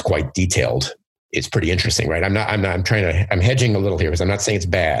that's quite detailed, it's pretty interesting, right? I'm hedging a little here, because I'm not saying it's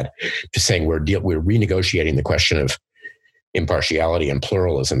bad. I'm just saying we're renegotiating the question of impartiality and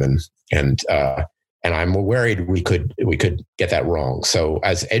pluralism, and And I'm worried we could get that wrong. So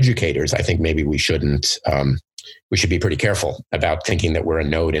as educators, I think maybe we shouldn't. We should be pretty careful about thinking that we're a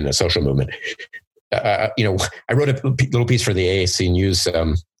node in a social movement. I wrote a little piece for the AAC News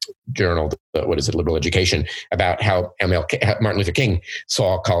journal, Liberal Education, about how Martin Luther King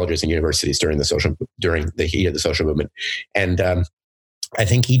saw colleges and universities during the heat of the social movement. And I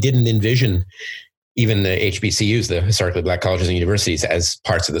think he didn't envision even the HBCUs, the historically Black colleges and universities, as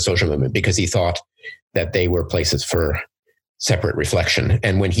parts of the social movement, because he thought that they were places for separate reflection.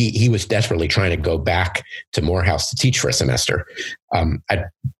 And when he was desperately trying to go back to Morehouse to teach for a semester,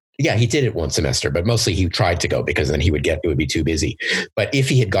 he did it one semester, but mostly he tried to go because then it would be too busy. But if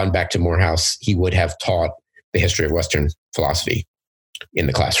he had gone back to Morehouse, he would have taught the history of Western philosophy in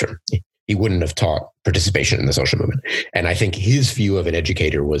the classroom. He wouldn't have taught participation in the social movement. And I think his view of an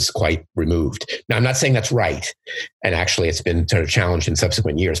educator was quite removed. Now, I'm not saying that's right. And actually, it's been sort of challenged in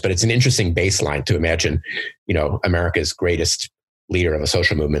subsequent years, but it's an interesting baseline to imagine, America's greatest leader of a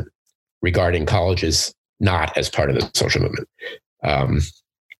social movement regarding colleges not as part of the social movement,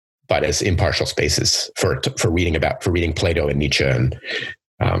 but as impartial spaces for reading Plato and Nietzsche. And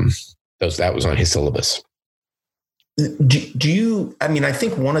that was on his syllabus. I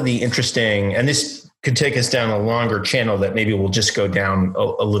think one of the interesting, and this could take us down a longer channel that maybe we'll just go down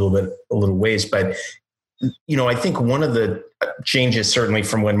a little ways, but, I think one of the changes, certainly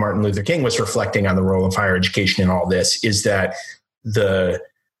from when Martin Luther King was reflecting on the role of higher education in all this, is that the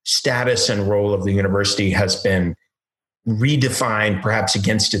status and role of the university has been redefined, perhaps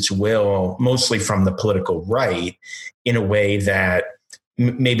against its will, mostly from the political right, in a way that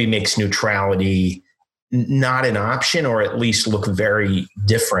maybe makes neutrality not an option, or at least look very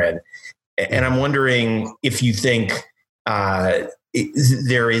different. And I'm wondering if you think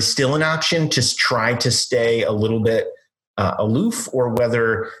there is still an option to try to stay a little bit aloof, or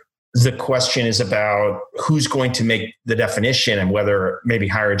whether the question is about who's going to make the definition, and whether maybe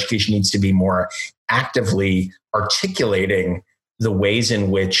higher education needs to be more actively articulating the ways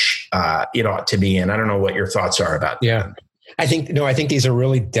in which it ought to be. And I don't know what your thoughts are about that. Yeah. I think these are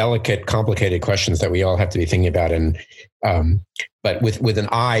really delicate, complicated questions that we all have to be thinking about. And, but with an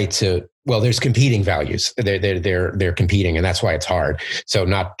eye to, there's competing values. They're competing, and that's why it's hard. So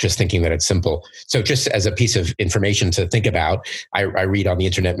not just thinking that it's simple. So just as a piece of information to think about, I read on the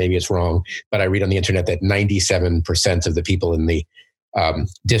internet, maybe it's wrong, but I read on the internet that 97% of the people in the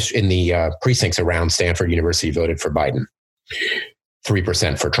precincts around Stanford University voted for Biden.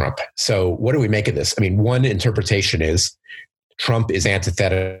 3% for Trump. So what do we make of this? I mean, one interpretation is Trump is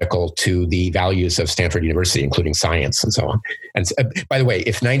antithetical to the values of Stanford University, including science and so on. And by the way,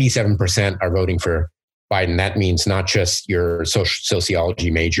 if 97% are voting for Biden, that means not just your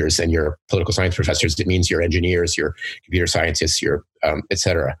sociology majors and your political science professors. It means your engineers, your computer scientists, your et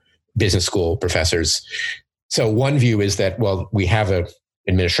cetera, business school professors. So one view is that, we have an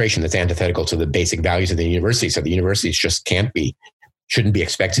administration that's antithetical to the basic values of the university. So the universities just shouldn't be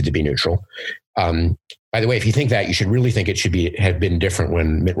expected to be neutral. By the way, if you think that, you should really think it should have been different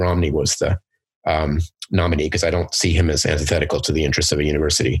when Mitt Romney was the nominee, because I don't see him as antithetical to the interests of a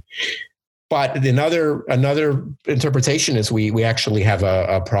university. But another interpretation is we actually have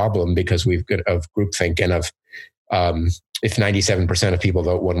a problem because we've got of groupthink and of if 97% of people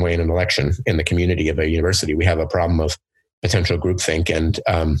vote one way in an election in the community of a university, we have a problem of potential groupthink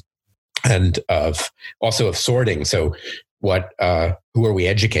and of sorting. So who are we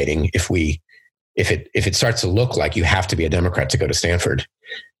educating if it starts to look like you have to be a Democrat to go to Stanford,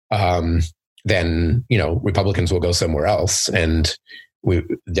 then Republicans will go somewhere else, and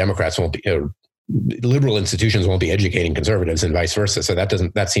Democrats won't be. Liberal institutions won't be educating conservatives, and vice versa. So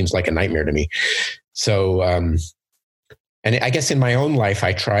that seems like a nightmare to me. So, and I guess in my own life,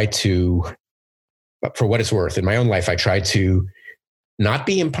 I try to, for what it's worth, not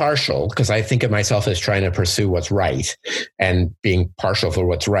be impartial, because I think of myself as trying to pursue what's right and being partial for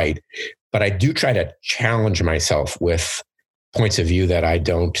what's right. But I do try to challenge myself with points of view that I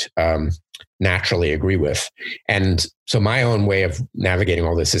don't naturally agree with. And so my own way of navigating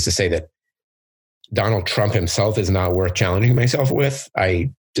all this is to say that Donald Trump himself is not worth challenging myself with.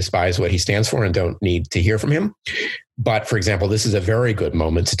 I despise what he stands for and don't need to hear from him. But for example, this is a very good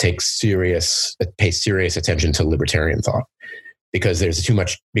moment to pay serious attention to libertarian thought. Because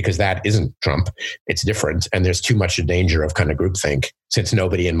because that isn't Trump, it's different. And there's too much danger of kind of groupthink, since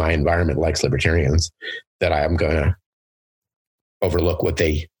nobody in my environment likes libertarians, that I am going to overlook what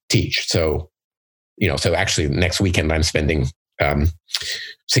they teach. So actually next weekend I'm spending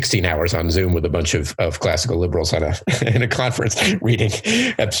 16 hours on Zoom with a bunch of classical liberals in a conference reading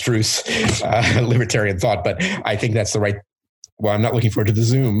abstruse libertarian thought. But I think that's the right well, I'm not looking forward to the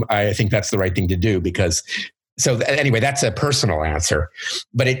Zoom. I think that's the right thing to do because, anyway, that's a personal answer,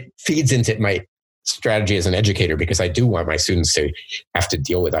 but it feeds into my strategy as an educator because I do want my students to have to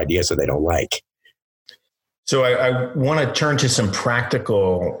deal with ideas that they don't like. So I want to turn to some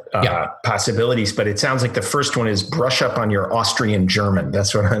practical possibilities, but it sounds like the first one is brush up on your Austrian German.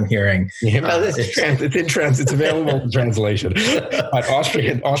 That's what I'm hearing. It's available in translation. But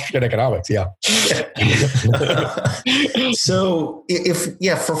Austrian economics, yeah. So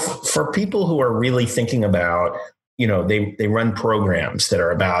for people who are really thinking about, they run programs that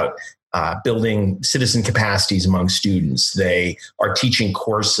are about building citizen capacities among students. They are teaching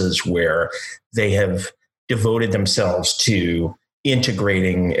courses where they have devoted themselves to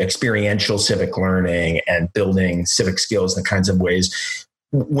integrating experiential civic learning and building civic skills in the kinds of ways.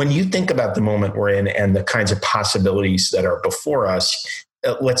 When you think about the moment we're in and the kinds of possibilities that are before us,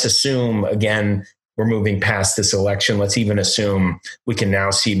 let's assume, again, we're moving past this election. Let's even assume we can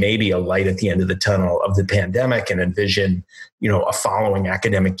now see maybe a light at the end of the tunnel of the pandemic and envision, a following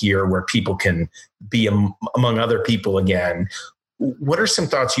academic year where people can be among other people again. What are some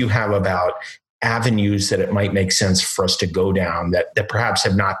thoughts you have about avenues that it might make sense for us to go down that perhaps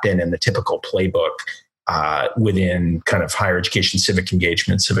have not been in the typical playbook within kind of higher education, civic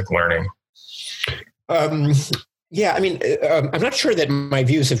engagement, civic learning? Yeah, I mean, I'm not sure that my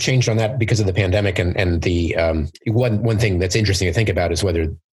views have changed on that because of the pandemic. And the one thing that's interesting to think about is whether,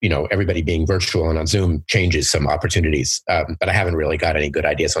 everybody being virtual and on Zoom changes some opportunities. But I haven't really got any good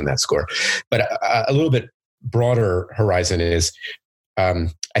ideas on that score. But a little bit broader horizon is,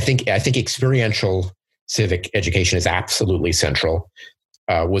 I think experiential civic education is absolutely central,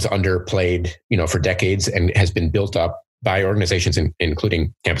 was underplayed, for decades and has been built up by organizations,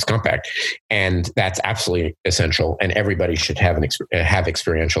 including Campus Compact. And that's absolutely essential. And everybody should have have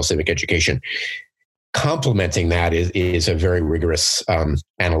experiential civic education. Complementing that is a very rigorous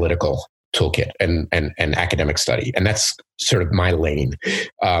analytical toolkit and academic study. And that's sort of my lane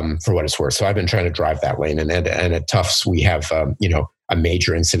for what it's worth. So I've been trying to drive that lane. And at Tufts, we have, a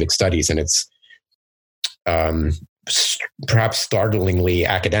major in civic studies, and it's perhaps startlingly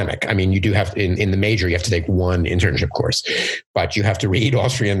academic. I mean, you do have in the major, you have to take one internship course, but you have to read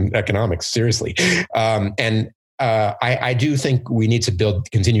Austrian economics seriously. I do think we need to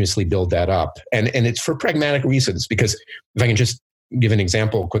continuously build that up. And it's for pragmatic reasons, because if I can just give an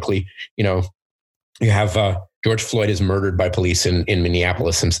example quickly, you have George Floyd is murdered by police in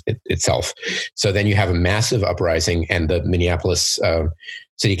Minneapolis itself. So then you have a massive uprising, and the Minneapolis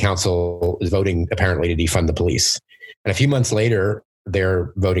City Council is voting apparently to defund the police. And a few months later,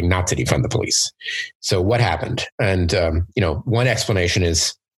 they're voting not to defund the police. So what happened? And, one explanation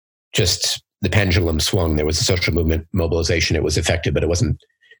is just the pendulum swung. There was a social movement mobilization. It was effective, but it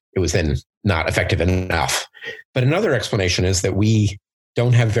was then not effective enough. But another explanation is that we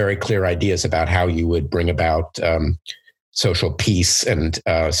don't have very clear ideas about how you would bring about social peace and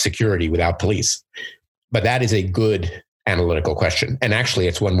security without police. But that is a good analytical question. And actually,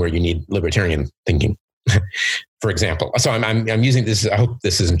 it's one where you need libertarian thinking, for example. So I'm using this. I hope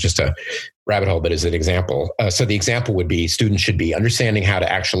this isn't just a rabbit hole, but as an example. So the example would be students should be understanding how to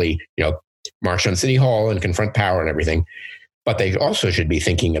actually, march on City Hall and confront power and everything. But they also should be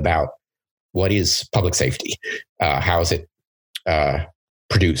thinking about what is public safety? How is it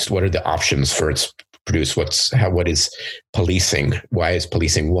produced? What are the options for its produced? What is policing? Why is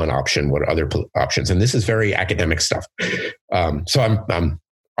policing one option? What are other options? And this is very academic stuff. So I'm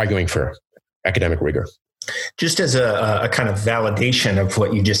arguing for academic rigor. Just as a kind of validation of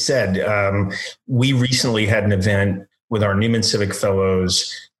what you just said, we recently had an event with our Newman Civic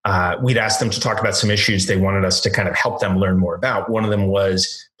Fellows. We'd asked them to talk about some issues they wanted us to kind of help them learn more about. One of them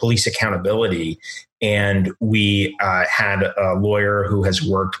was police accountability. And we had a lawyer who has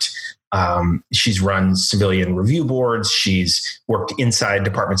worked, she's run civilian review boards. She's worked inside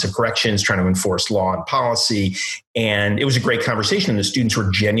departments of corrections, trying to enforce law and policy. And it was a great conversation. The students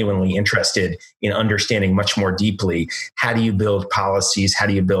were genuinely interested in understanding much more deeply, how do you build policies? How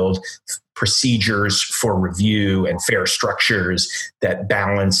do you build procedures for review and fair structures that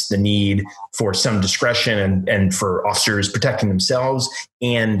balance the need for some discretion and for officers protecting themselves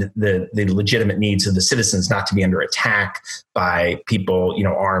and the legitimate needs of the citizens not to be under attack by people,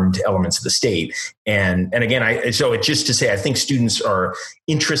 armed elements of the state. And again, so it's just to say, I think students are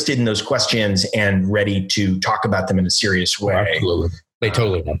interested in those questions and ready to talk about them in a serious way. Oh, absolutely. They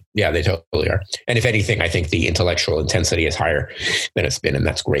totally are. Yeah, they totally are. And if anything, I think the intellectual intensity is higher than it's been, and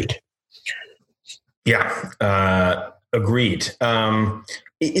that's great. Yeah, agreed.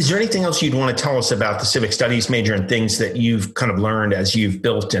 Is there anything else you'd want to tell us about the civic studies major and things that you've kind of learned as you've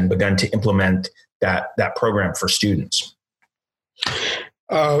built and begun to implement that program for students?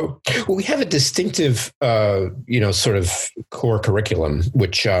 Well, we have a distinctive, sort of core curriculum,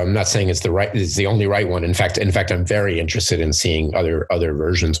 which I'm not saying is the only right one. In fact, I'm very interested in seeing other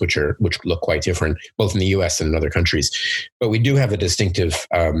versions which look quite different, both in the U.S. and in other countries. But we do have a distinctive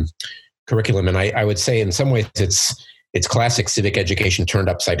curriculum, and I would say in some ways it's classic civic education turned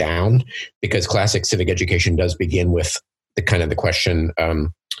upside down, because classic civic education does begin with the question,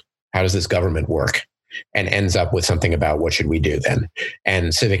 how does this government work? And ends up with something about what should we do then?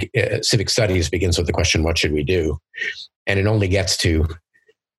 And civic studies begins with the question, what should we do? And it only gets to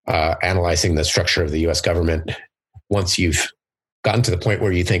analyzing the structure of the U.S. government once you've gotten to the point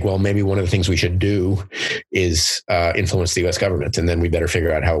where you think, well, maybe one of the things we should do is influence the U.S. government, and then we better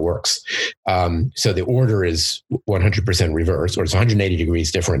figure out how it works. So the order is 100% reversed, or it's 180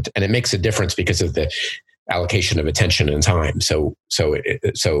 degrees different, and it makes a difference because of the allocation of attention and time. So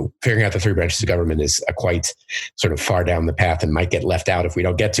figuring out the three branches of government is a quite sort of far down the path and might get left out if we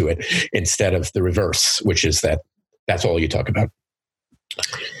don't get to it, instead of the reverse, which is that's all you talk about.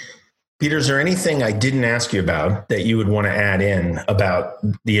 Peter, is there anything I didn't ask you about that you would want to add in about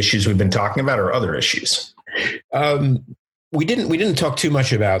the issues we've been talking about, or other issues? We didn't talk too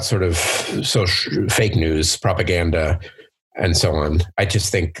much about sort of social fake news, propaganda, and so on. I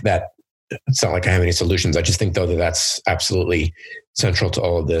just think that it's not like I have any solutions. I just think, though, that's absolutely central to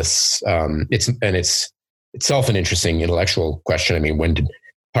all of this. It's itself an interesting intellectual question. I mean, when did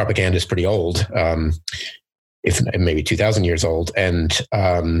propaganda is pretty old, if maybe 2,000 years old, and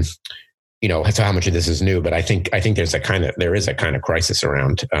so how much of this is new? But I think there is a kind of crisis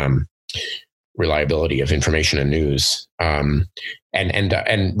around reliability of information and news, and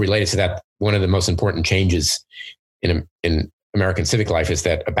related to that, one of the most important changes in American civic life is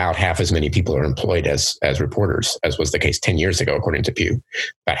that about half as many people are employed as reporters, as was the case 10 years ago, according to Pew.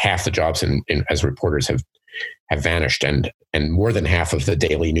 About half the jobs as reporters have vanished, and more than half of the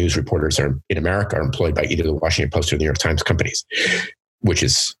daily news reporters in America are employed by either the Washington Post or the New York Times companies, which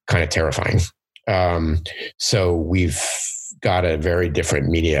is kind of terrifying. So we've got a very different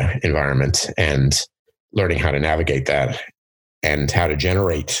media environment, and learning how to navigate that and how to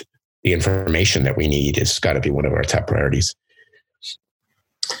generate the information that we need has got to be one of our top priorities.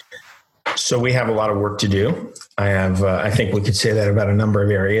 So we have a lot of work to do. I think we could say that about a number of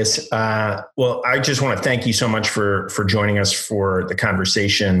areas. Well, I just want to thank you so much for joining us for the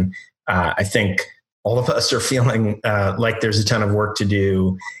conversation. I think all of us are feeling like there's a ton of work to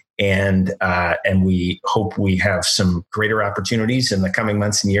do, and we hope we have some greater opportunities in the coming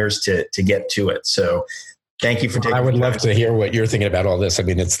months and years to get to it. So thank you for taking the time. I would love to hear what you're thinking about all this. I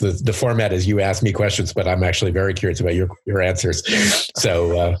mean, it's the format is you ask me questions, but I'm actually very curious about your answers.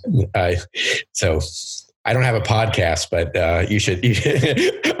 So I don't have a podcast, but you should.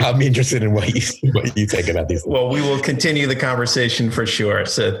 I'll be interested in what you think about these things. Well, we will continue the conversation for sure.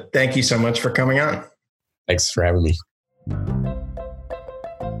 So thank you so much for coming on. Thanks for having me.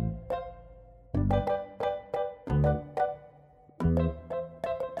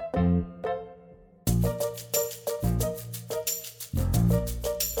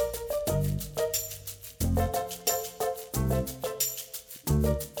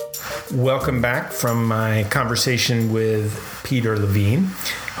 Welcome back from my conversation with Peter Levine.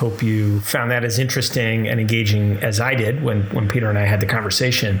 Hope you found that as interesting and engaging as I did when Peter and I had the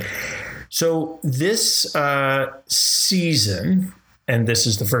conversation. So this season, and this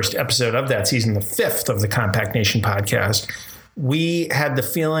is the first episode of that season, the 5th of the Compact Nation podcast, we had the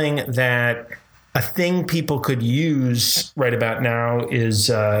feeling that a thing people could use right about now is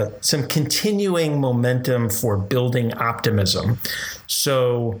some continuing momentum for building optimism.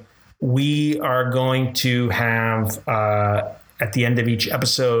 So we are going to have, at the end of each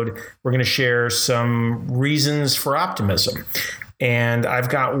episode, we're going to share some reasons for optimism. And I've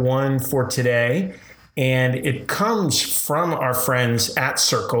got one for today, and it comes from our friends at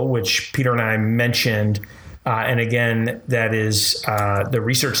Circle, which Peter and I mentioned. And again, that is the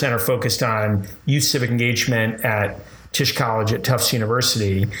research center focused on youth civic engagement at Tisch College at Tufts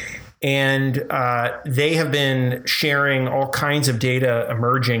University. And they have been sharing all kinds of data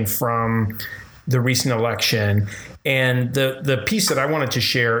emerging from the recent election. And the piece that I wanted to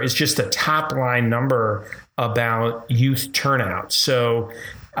share is just the top line number about youth turnout. So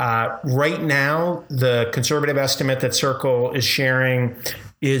right now, the conservative estimate that Circle is sharing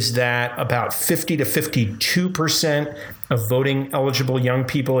is that about 50 to 52% of voting eligible young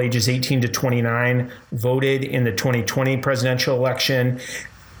people ages 18 to 29 voted in the 2020 presidential election.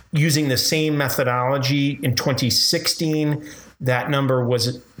 Using the same methodology in 2016, that number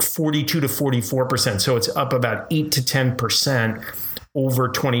was 42 to 44%. So it's up about 8 to 10%. over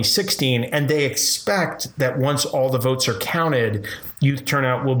 2016. And they expect that once all the votes are counted, youth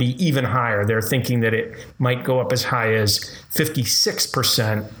turnout will be even higher. They're thinking that it might go up as high as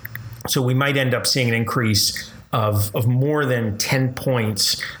 56%. So we might end up seeing an increase of more than 10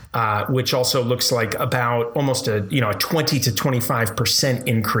 points, which also looks like about almost a 20 to 25%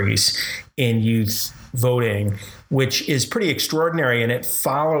 increase in youth voting, which is pretty extraordinary. And it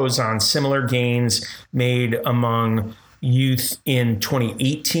follows on similar gains made among youth in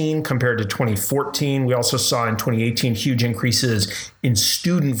 2018 compared to 2014. We also saw in 2018 huge increases in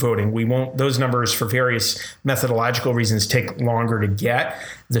student voting. Those numbers for various methodological reasons take longer to get,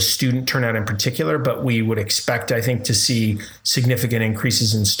 the student turnout in particular, but we would expect, I think, to see significant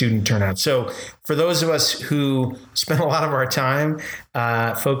increases in student turnout. So for those of us who spend a lot of our time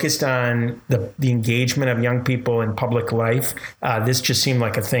focused on the engagement of young people in public life, this just seemed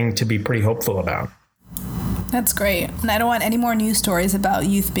like a thing to be pretty hopeful about. That's great. And I don't want any more news stories about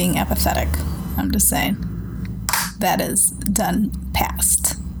youth being apathetic. I'm just saying that is done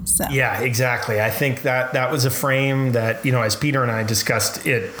past. So. Yeah, exactly. I think that was a frame that, as Peter and I discussed,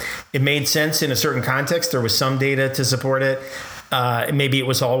 it made sense in a certain context. There was some data to support it. Maybe it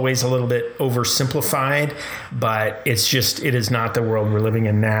was always a little bit oversimplified, but it is not the world we're living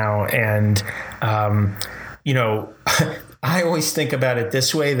in now. And, I always think about it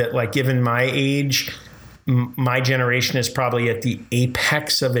this way, that like given my age, my generation is probably at the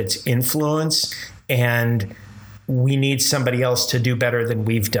apex of its influence, and we need somebody else to do better than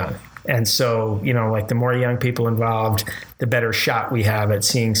we've done. And so, like the more young people involved, the better shot we have at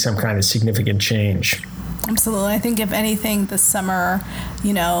seeing some kind of significant change. Absolutely. I think if anything, this summer,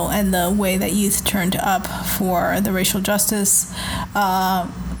 and the way that youth turned up for the racial justice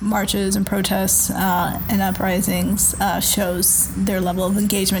marches and protests and uprisings shows their level of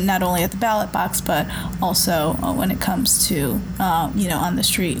engagement, not only at the ballot box, but also when it comes to, on the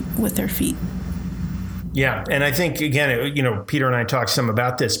street with their feet. Yeah. And I think, again, Peter and I talked some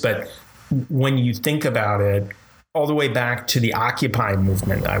about this, but when you think about it, all the way back to the Occupy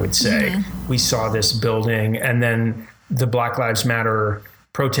movement, I would say, we saw this building, and then the Black Lives Matter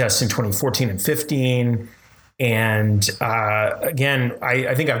protests in 2014 and 15. And again,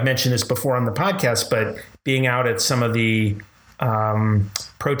 I think I've mentioned this before on the podcast, but being out at some of the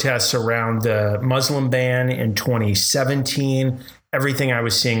protests around the Muslim ban in 2017, everything I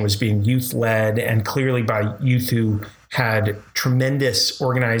was seeing was being youth-led, and clearly by youth who had tremendous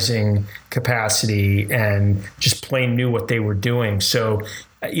organizing capacity and just plain knew what they were doing. So,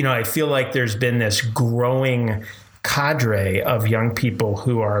 I feel like there's been this growing cadre of young people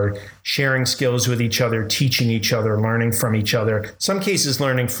who are sharing skills with each other, teaching each other, learning from each other, some cases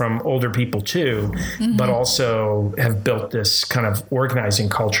learning from older people too, but also have built this kind of organizing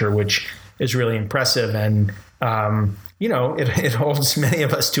culture, which is really impressive. And, it holds many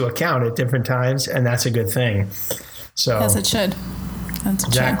of us to account at different times, and that's a good thing. So, as it should.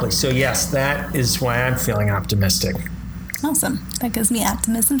 Exactly. So yes, that is why I'm feeling optimistic. Awesome. That gives me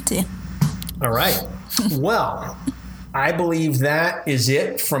optimism too. All right. Well, I believe that is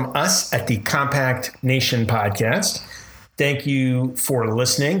it from us at the Compact Nation podcast. Thank you for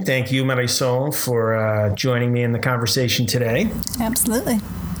listening. Thank you, Marisol, for joining me in the conversation today. Absolutely.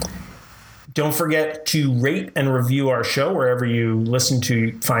 Don't forget to rate and review our show wherever you listen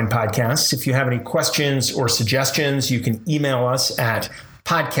to find podcasts. If you have any questions or suggestions, you can email us at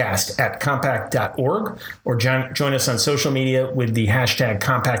podcast@compact.org or join us on social media with the hashtag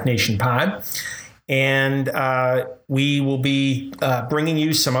CompactNationPod. And we will be bringing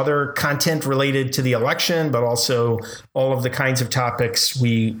you some other content related to the election, but also all of the kinds of topics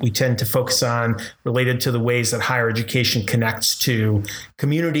we tend to focus on related to the ways that higher education connects to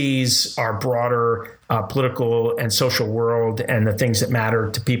communities, our broader political and social world, and the things that matter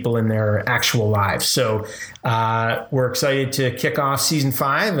to people in their actual lives. So we're excited to kick off season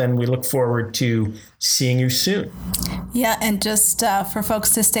 5, and we look forward to seeing you soon. Yeah, and just for folks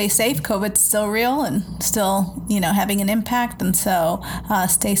to stay safe, COVID's still real and still, having an impact. And so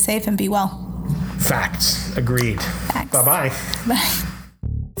stay safe and be well. Facts. Agreed. Facts. Bye-bye. Bye.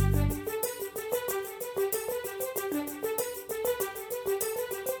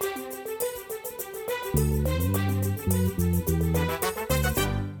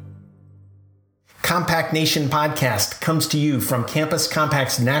 Compact Nation podcast comes to you from Campus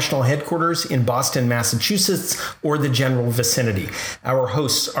Compact's national headquarters in Boston, Massachusetts, or the general vicinity. Our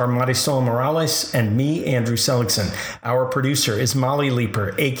hosts are Marisol Morales and me, Andrew Seligson. Our producer is Molly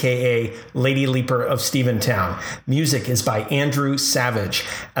Leeper, aka Lady Leeper of Stephentown. Music is by Andrew Savage.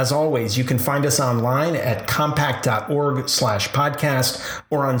 As always, you can find us online at compact.org/podcast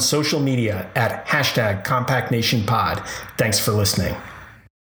or on social media at #CompactNationPod. Thanks for listening.